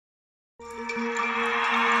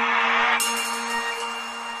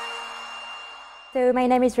So my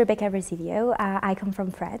name is Rebecca Resilio. I come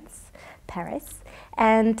from France, Paris,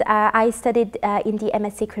 and I studied in the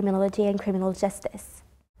MSc Criminology and Criminal Justice.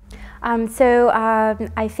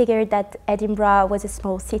 I figured that Edinburgh was a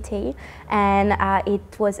small city and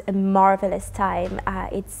it was a marvelous time.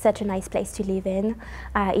 It's such a nice place to live in.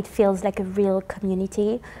 It feels like a real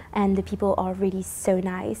community and the people are really so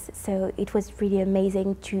nice. So it was really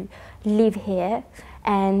amazing to live here,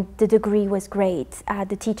 and the degree was great.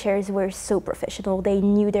 The teachers were so professional. They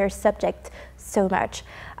knew their subject so much.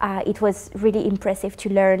 It was really impressive to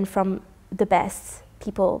learn from the best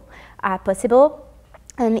people possible.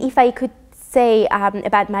 And if I could say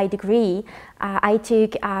about my degree, I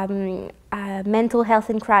took mental health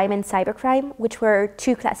and crime and cybercrime, which were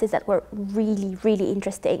two classes that were really, really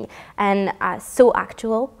interesting and so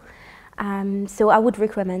actual. So I would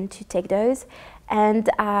recommend to take those. And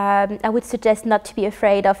I would suggest not to be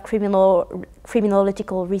afraid of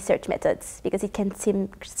criminological research methods, because it can seem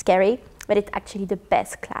scary, but it's actually the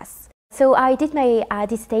best class. So I did my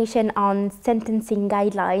dissertation on sentencing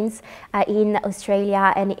guidelines in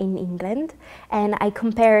Australia and in England, and I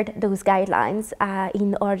compared those guidelines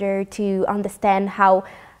in order to understand how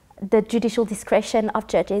the judicial discretion of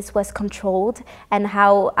judges was controlled and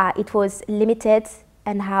how it was limited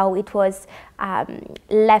and how it was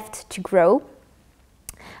left to grow.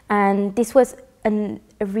 And this was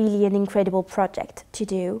really an incredible project to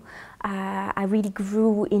do. I really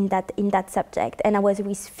grew in that subject, and I was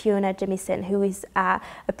with Fiona Jamieson, who is a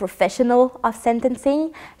professional of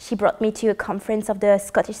sentencing. She brought me to a conference of the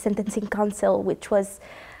Scottish Sentencing Council, which was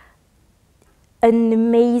an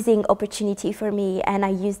amazing opportunity for me, and I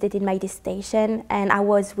used it in my dissertation, and I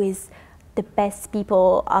was with the best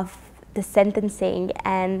people of the sentencing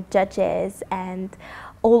and judges and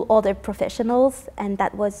all other professionals, and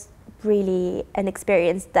that was really an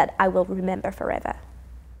experience that I will remember forever.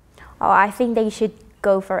 Oh, I think they should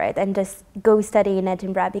go for it and just go study in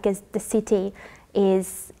Edinburgh, because the city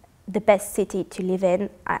is the best city to live in,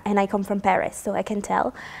 and I come from Paris, so I can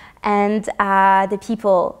tell. And the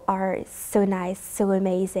people are so nice, so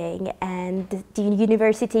amazing, and the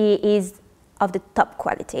university is of the top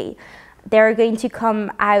quality. They're going to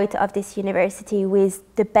come out of this university with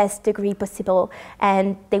the best degree possible,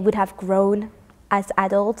 and they would have grown as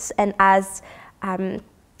adults and as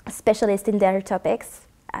specialists in their topics.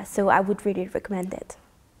 So I would really recommend it.